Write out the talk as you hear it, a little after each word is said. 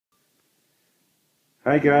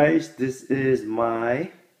Hi guys, this is my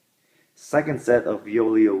second set of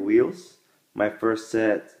Yoeleo wheels. My first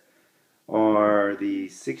set are the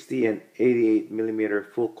 60 and 88 millimeter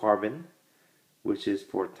full carbon, which is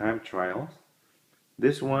for time trials.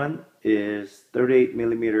 This one is 38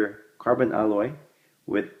 millimeter carbon alloy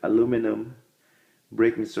with aluminum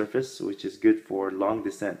braking surface, which is good for long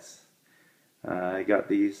descents. I got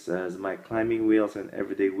these as my climbing wheels and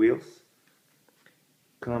everyday wheels.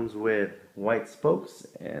 Comes with white spokes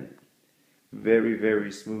and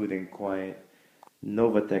very smooth and quiet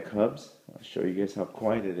Novatec hubs. I'll show you guys how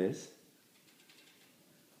quiet it is.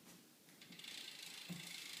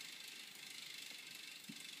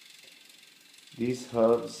 These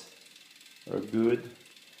hubs are good,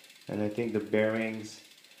 and I think the bearings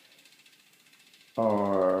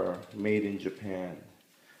are made in Japan.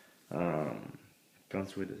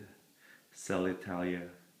 Comes with a Selle Italia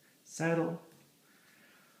saddle,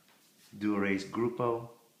 Dura-Ace Gruppo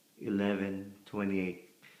 1128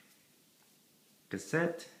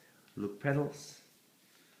 cassette, loop pedals,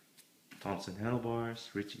 Thomson handlebars,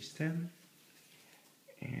 Ritchey stem,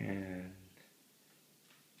 and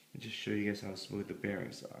I'll just show you guys how smooth the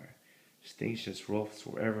bearings are. This thing just rolls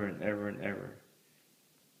forever and ever and ever.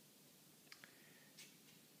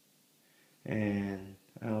 And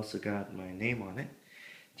I also got my name on it,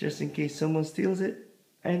 just in case someone steals it.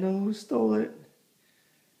 I know who stole it.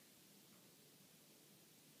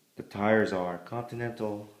 The tires are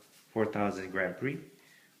Continental 4000 Grand Prix,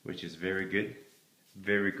 which is very good,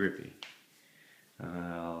 very grippy.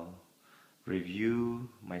 I'll review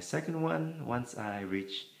my second one once I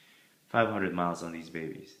reach 500 miles on these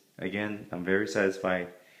babies. Again, I'm very satisfied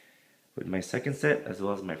with my second set as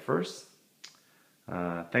well as my first.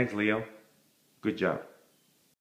 Thanks, Leo. Good job.